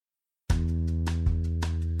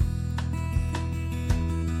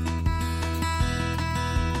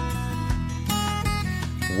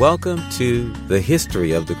Welcome to The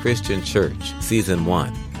History of the Christian Church, Season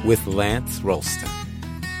 1, with Lance Rolston.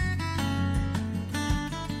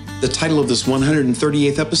 The title of this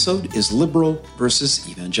 138th episode is Liberal versus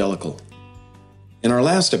Evangelical. In our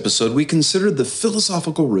last episode, we considered the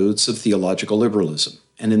philosophical roots of theological liberalism,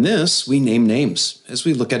 and in this, we name names as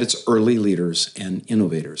we look at its early leaders and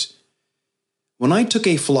innovators. When I took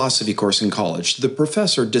a philosophy course in college, the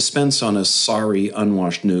professor dispensed on us sorry,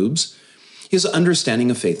 unwashed noobs his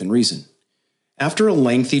understanding of faith and reason. After a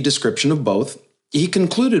lengthy description of both, he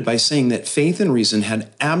concluded by saying that faith and reason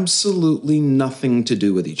had absolutely nothing to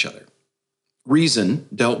do with each other. Reason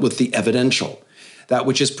dealt with the evidential, that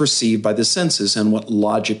which is perceived by the senses, and what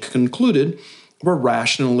logic concluded were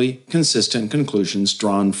rationally consistent conclusions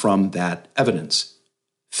drawn from that evidence.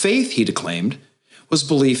 Faith, he declaimed, was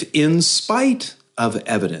belief in spite of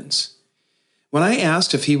evidence. When I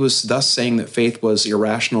asked if he was thus saying that faith was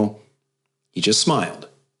irrational, he just smiled.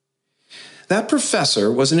 That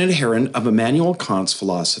professor was an adherent of Immanuel Kant's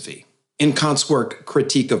philosophy. In Kant's work,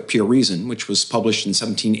 Critique of Pure Reason, which was published in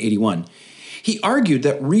 1781, he argued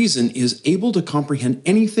that reason is able to comprehend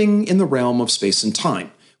anything in the realm of space and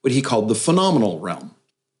time, what he called the phenomenal realm.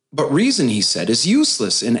 But reason, he said, is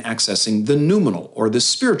useless in accessing the noumenal, or the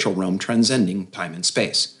spiritual realm transcending time and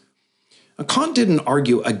space. Kant didn't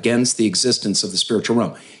argue against the existence of the spiritual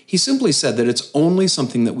realm. He simply said that it's only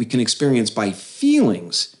something that we can experience by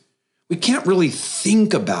feelings. We can't really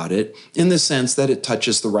think about it in the sense that it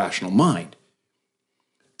touches the rational mind.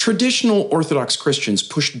 Traditional Orthodox Christians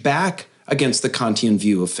pushed back against the Kantian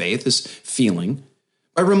view of faith as feeling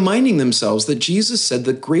by reminding themselves that Jesus said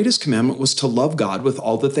the greatest commandment was to love God with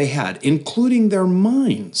all that they had, including their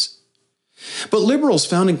minds. But liberals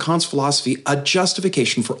found in Kant's philosophy a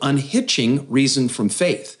justification for unhitching reason from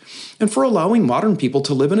faith and for allowing modern people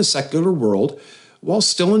to live in a secular world while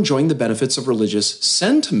still enjoying the benefits of religious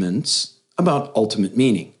sentiments about ultimate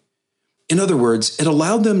meaning. In other words, it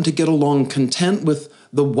allowed them to get along content with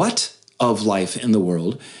the what of life in the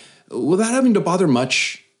world without having to bother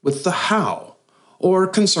much with the how or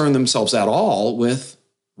concern themselves at all with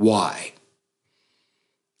why.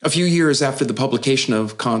 A few years after the publication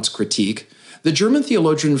of Kant's Critique, the German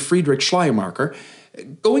theologian Friedrich Schleiermacher,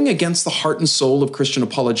 going against the heart and soul of Christian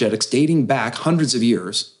apologetics dating back hundreds of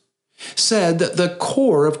years, said that the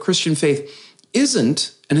core of Christian faith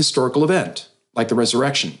isn't an historical event, like the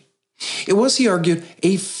resurrection. It was, he argued,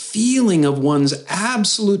 a feeling of one's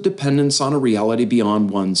absolute dependence on a reality beyond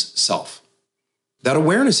one's self. That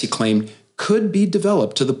awareness, he claimed, could be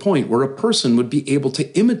developed to the point where a person would be able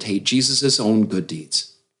to imitate Jesus' own good deeds.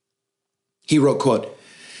 He wrote, quote,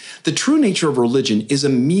 "The true nature of religion is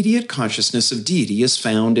immediate consciousness of deity as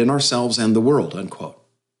found in ourselves and the world," unquote.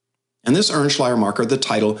 And this earned Schleiermacher the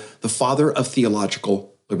title, the father of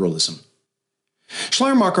theological liberalism.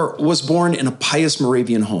 Schleiermacher was born in a pious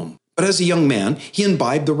Moravian home, but as a young man, he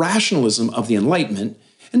imbibed the rationalism of the Enlightenment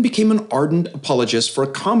and became an ardent apologist for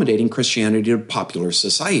accommodating Christianity to popular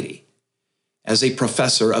society. As a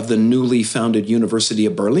professor of the newly founded University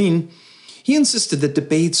of Berlin, he insisted that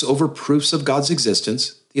debates over proofs of God's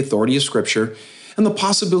existence, the authority of Scripture, and the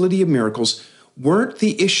possibility of miracles weren't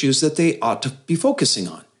the issues that they ought to be focusing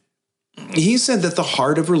on. He said that the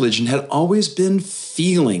heart of religion had always been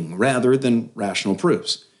feeling rather than rational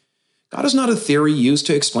proofs. God is not a theory used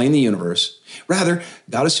to explain the universe. Rather,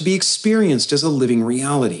 God is to be experienced as a living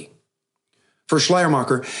reality. For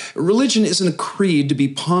Schleiermacher, religion isn't a creed to be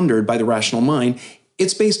pondered by the rational mind.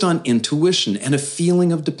 It's based on intuition and a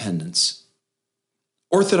feeling of dependence.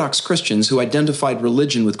 Orthodox Christians who identified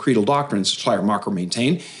religion with creedal doctrines, Schleiermacher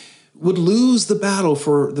maintained, would lose the battle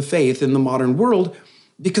for the faith in the modern world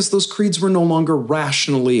because those creeds were no longer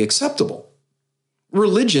rationally acceptable.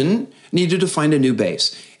 Religion needed to find a new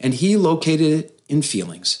base, and he located it in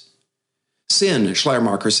feelings. Sin,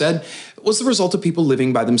 Schleiermacher said, was the result of people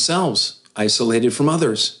living by themselves, isolated from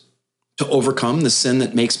others. To overcome the sin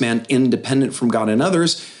that makes man independent from God and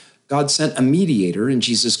others, God sent a mediator in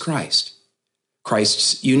Jesus Christ.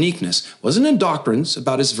 Christ's uniqueness wasn't in doctrines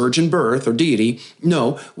about his virgin birth or deity.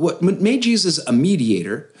 No, what made Jesus a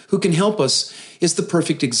mediator who can help us is the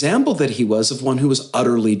perfect example that he was of one who was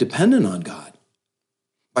utterly dependent on God.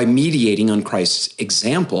 By mediating on Christ's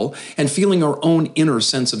example and feeling our own inner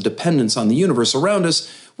sense of dependence on the universe around us,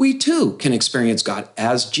 we too can experience God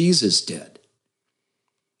as Jesus did.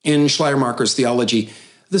 In Schleiermacher's theology,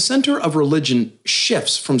 the center of religion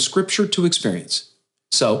shifts from Scripture to experience.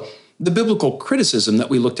 So, the biblical criticism that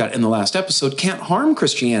we looked at in the last episode can't harm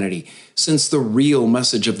Christianity, since the real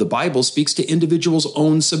message of the Bible speaks to individuals'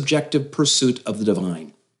 own subjective pursuit of the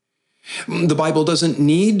divine. The Bible doesn't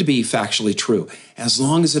need to be factually true as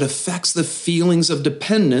long as it affects the feelings of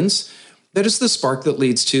dependence that is the spark that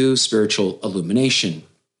leads to spiritual illumination.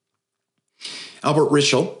 Albert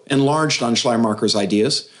Ritschl enlarged on Schleiermacher's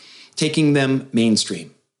ideas, taking them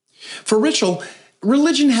mainstream. For Ritschl,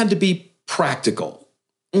 religion had to be practical.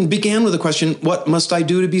 It began with the question, what must I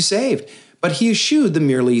do to be saved? But he eschewed the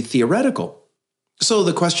merely theoretical. So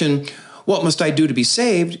the question, what must I do to be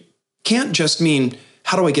saved, can't just mean,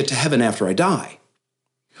 how do I get to heaven after I die?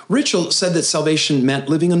 Ritschl said that salvation meant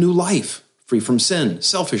living a new life, free from sin,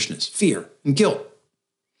 selfishness, fear, and guilt.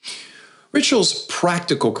 Ritschl's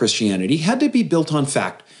practical Christianity had to be built on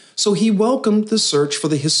fact, so he welcomed the search for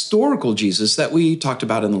the historical Jesus that we talked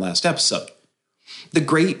about in the last episode. The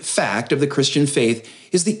great fact of the Christian faith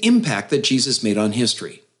is the impact that Jesus made on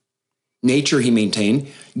history. Nature, he maintained,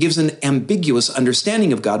 gives an ambiguous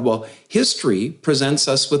understanding of God, while history presents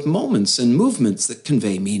us with moments and movements that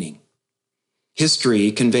convey meaning.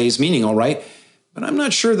 History conveys meaning, all right, but I'm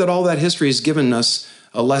not sure that all that history has given us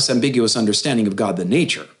a less ambiguous understanding of God than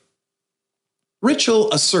nature.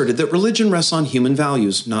 Ritschl asserted that religion rests on human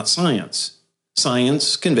values, not science.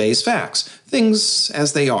 Science conveys facts, things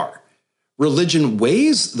as they are. Religion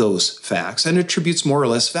weighs those facts and attributes more or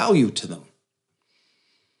less value to them.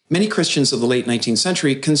 Many Christians of the late 19th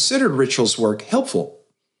century considered Ritschl's work helpful.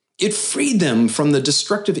 It freed them from the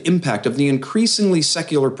destructive impact of the increasingly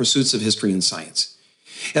secular pursuits of history and science.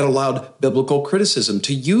 It allowed biblical criticism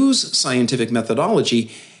to use scientific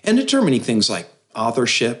methodology in determining things like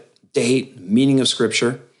authorship, date, meaning of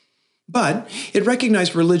Scripture. But it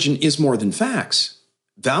recognized religion is more than facts.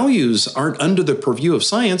 Values aren't under the purview of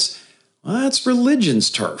science. Well, that's religion's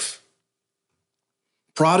turf.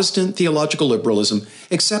 Protestant theological liberalism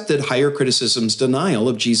accepted higher criticism's denial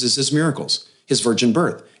of Jesus' miracles, his virgin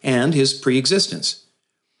birth, and his pre-existence.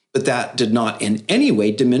 But that did not in any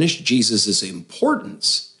way diminish Jesus'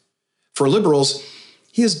 importance. For liberals,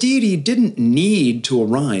 his deity didn't need to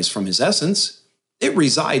arise from his essence. It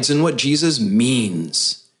resides in what Jesus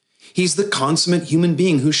means. He's the consummate human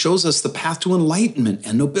being who shows us the path to enlightenment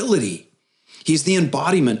and nobility. He's the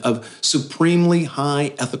embodiment of supremely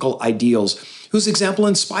high ethical ideals, whose example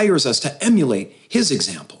inspires us to emulate his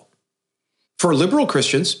example. For liberal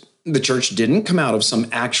Christians, the church didn't come out of some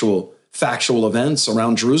actual factual events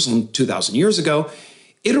around Jerusalem 2,000 years ago.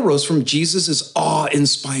 It arose from Jesus'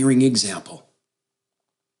 awe-inspiring example.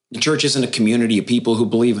 The church isn't a community of people who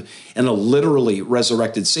believe in a literally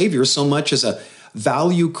resurrected Savior so much as a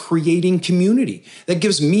value-creating community that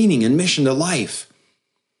gives meaning and mission to life.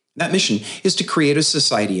 That mission is to create a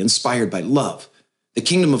society inspired by love, the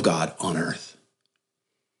kingdom of God on earth.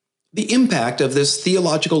 The impact of this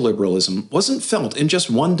theological liberalism wasn't felt in just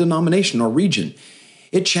one denomination or region.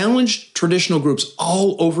 It challenged traditional groups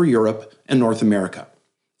all over Europe and North America.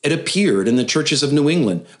 It appeared in the churches of New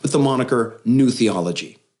England with the moniker New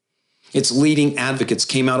Theology. Its leading advocates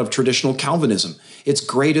came out of traditional Calvinism. Its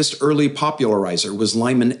greatest early popularizer was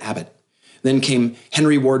Lyman Abbott. Then came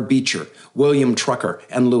Henry Ward Beecher, William Trucker,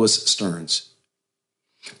 and Lewis Stearns.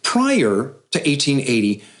 Prior to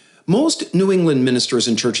 1880, most New England ministers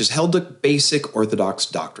and churches held to basic Orthodox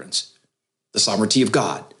doctrines: the sovereignty of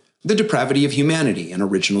God, the depravity of humanity and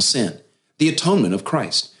original sin, the atonement of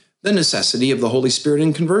Christ, the necessity of the Holy Spirit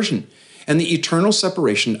in conversion, and the eternal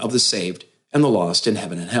separation of the saved and the lost in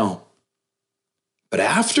heaven and hell. But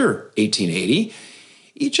after 1880,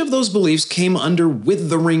 each of those beliefs came under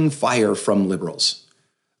withering fire from liberals.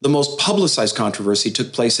 The most publicized controversy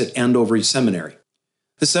took place at Andover Seminary.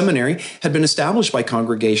 The seminary had been established by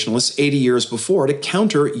Congregationalists 80 years before to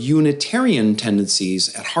counter Unitarian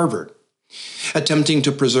tendencies at Harvard. Attempting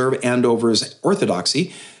to preserve Andover's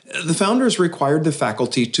orthodoxy, the founders required the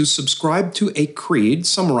faculty to subscribe to a creed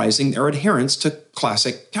summarizing their adherence to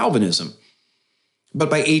classic Calvinism. But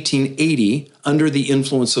by 1880, under the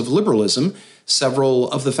influence of liberalism, several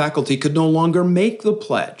of the faculty could no longer make the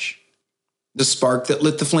pledge. The spark that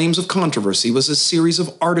lit the flames of controversy was a series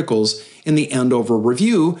of articles in the Andover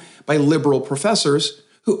Review by liberal professors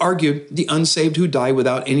who argued the unsaved who die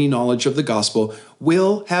without any knowledge of the gospel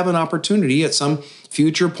will have an opportunity at some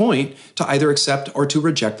future point to either accept or to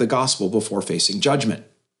reject the gospel before facing judgment.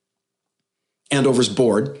 Andover's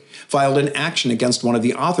board filed an action against one of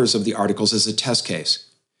the authors of the articles as a test case.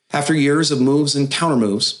 After years of moves and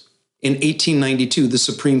countermoves, in 1892, the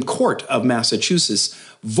Supreme Court of Massachusetts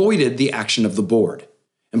voided the action of the board.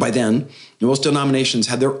 And by then, most denominations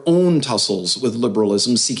had their own tussles with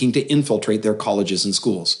liberalism seeking to infiltrate their colleges and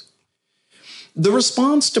schools. The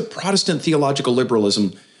response to Protestant theological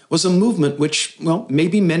liberalism was a movement which,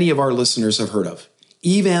 maybe many of our listeners have heard of: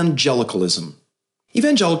 evangelicalism.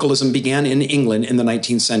 Evangelicalism began in England in the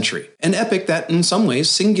 19th century, an epoch that in some ways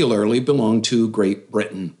singularly belonged to Great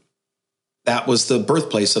Britain. That was the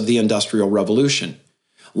birthplace of the Industrial Revolution.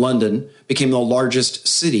 London became the largest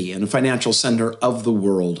city and financial center of the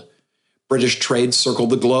world. British trade circled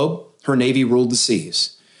the globe, her navy ruled the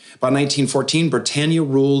seas. By 1914, Britannia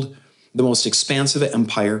ruled the most expansive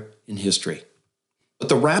empire in history. But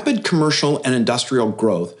the rapid commercial and industrial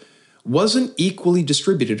growth wasn't equally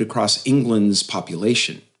distributed across England's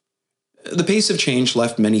population. The pace of change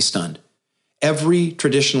left many stunned. Every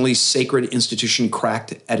traditionally sacred institution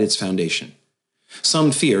cracked at its foundation.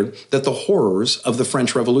 Some feared that the horrors of the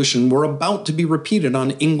French Revolution were about to be repeated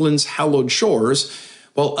on England's hallowed shores,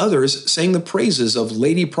 while others sang the praises of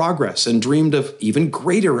Lady Progress and dreamed of even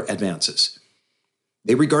greater advances.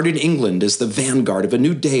 They regarded England as the vanguard of a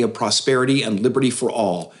new day of prosperity and liberty for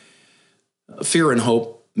all. Fear and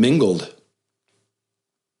hope mingled.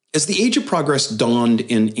 As the age of progress dawned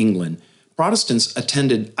in England, Protestants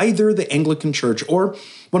attended either the Anglican Church or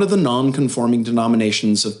one of the non-conforming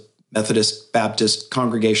denominations of Methodist, Baptist,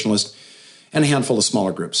 Congregationalist, and a handful of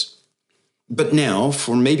smaller groups. But now,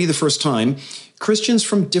 for maybe the first time, Christians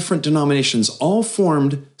from different denominations all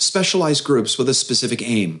formed specialized groups with a specific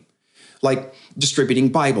aim, like distributing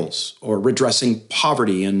Bibles or redressing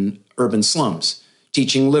poverty in urban slums,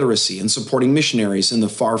 teaching literacy and supporting missionaries in the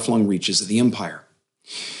far-flung reaches of the empire.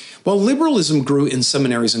 While liberalism grew in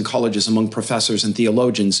seminaries and colleges among professors and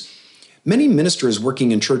theologians, many ministers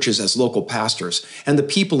working in churches as local pastors and the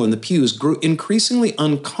people in the pews grew increasingly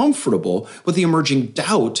uncomfortable with the emerging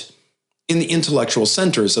doubt in the intellectual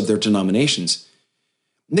centers of their denominations.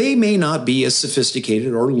 They may not be as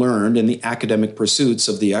sophisticated or learned in the academic pursuits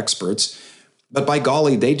of the experts, but by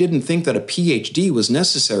golly, they didn't think that a PhD was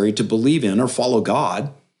necessary to believe in or follow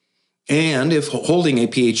God. And if holding a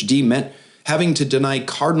PhD meant having to deny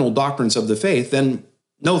cardinal doctrines of the faith, then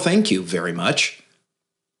no thank you very much.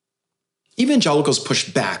 Evangelicals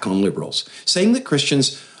pushed back on liberals, saying that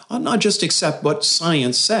Christians ought not just accept what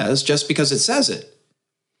science says just because it says it.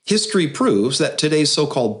 History proves that today's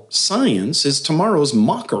so-called science is tomorrow's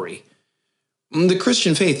mockery. The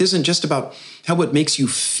Christian faith isn't just about how it makes you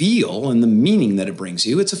feel and the meaning that it brings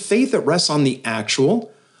you. It's a faith that rests on the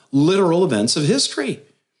actual, literal events of history.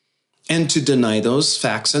 And to deny those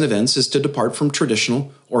facts and events is to depart from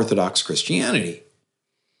traditional Orthodox Christianity.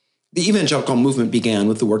 The evangelical movement began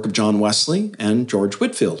with the work of John Wesley and George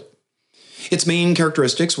Whitefield. Its main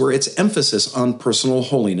characteristics were its emphasis on personal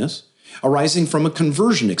holiness, arising from a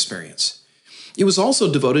conversion experience. It was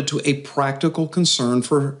also devoted to a practical concern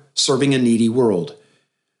for serving a needy world.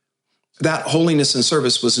 That holiness and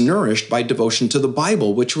service was nourished by devotion to the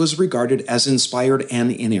Bible, which was regarded as inspired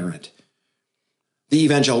and inerrant. The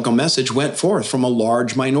evangelical message went forth from a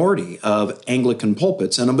large minority of Anglican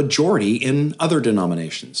pulpits and a majority in other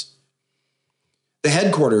denominations. The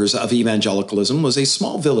headquarters of evangelicalism was a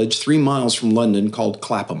small village 3 miles from London called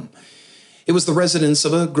Clapham. It was the residence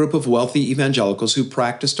of a group of wealthy evangelicals who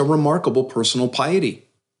practiced a remarkable personal piety.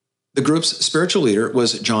 The group's spiritual leader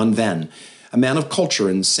was John Venn, a man of culture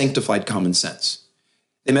and sanctified common sense.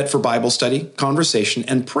 They met for Bible study, conversation,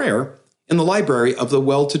 and prayer in the library of the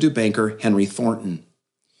well-to-do banker Henry Thornton.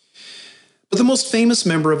 But the most famous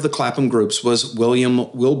member of the Clapham groups was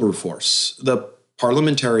William Wilberforce, the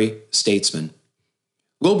parliamentary statesman.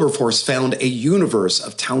 Wilberforce found a universe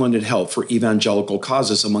of talented help for evangelical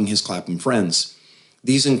causes among his Clapham friends.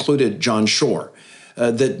 These included John Shore,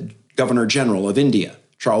 the Governor General of India,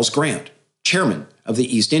 Charles Grant, chairman of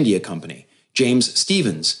the East India Company, James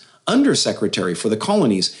Stevens, undersecretary for the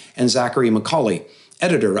colonies, and Zachary Macaulay,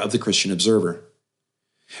 editor of the Christian Observer.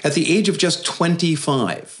 At the age of just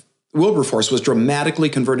 25, Wilberforce was dramatically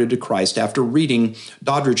converted to Christ after reading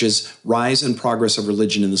Doddridge's Rise and Progress of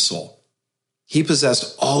Religion in the Soul. He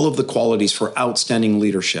possessed all of the qualities for outstanding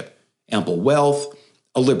leadership: ample wealth,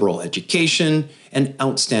 a liberal education, and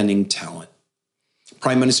outstanding talent.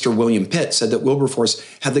 Prime Minister William Pitt said that Wilberforce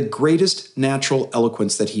had the greatest natural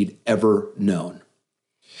eloquence that he'd ever known.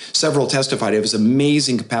 Several testified of his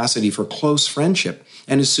amazing capacity for close friendship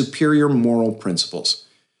and his superior moral principles.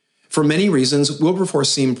 For many reasons, Wilberforce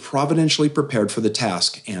seemed providentially prepared for the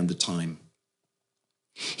task and the time.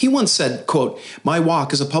 He once said, quote, "My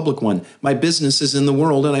walk is a public one. My business is in the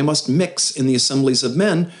world, and I must mix in the assemblies of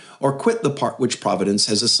men or quit the part which Providence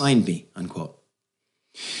has assigned me," unquote.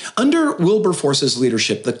 Under Wilberforce's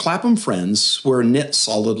leadership, the Clapham Friends were knit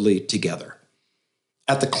solidly together.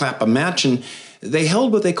 At the Clapham Mansion, they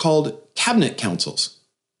held what they called cabinet councils.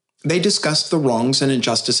 They discussed the wrongs and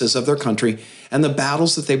injustices of their country and the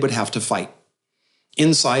battles that they would have to fight.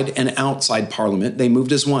 Inside and outside Parliament, they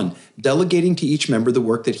moved as one, delegating to each member the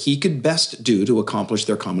work that he could best do to accomplish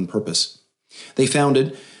their common purpose. They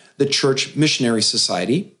founded the Church Missionary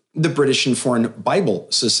Society, the British and Foreign Bible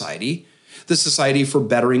Society, the Society for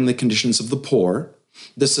Bettering the Conditions of the Poor,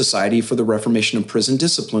 the Society for the Reformation of Prison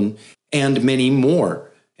Discipline, and many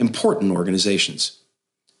more important organizations.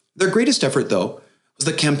 Their greatest effort, though, was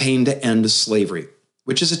the campaign to end slavery,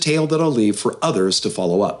 which is a tale that I'll leave for others to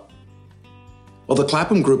follow up. While the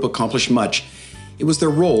Clapham Group accomplished much, it was their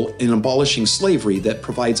role in abolishing slavery that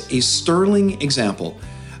provides a sterling example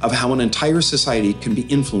of how an entire society can be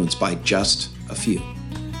influenced by just a few.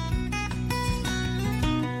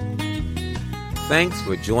 Thanks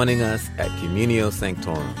for joining us at Communio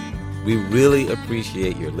Sanctorum. We really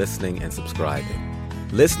appreciate your listening and subscribing.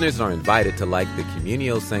 Listeners are invited to like the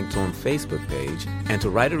Communio Sanctorum Facebook page and to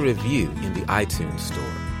write a review in the iTunes Store.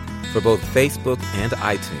 For both Facebook and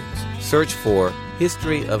iTunes, search for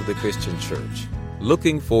History of the Christian Church.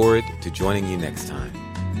 Looking forward to joining you next time.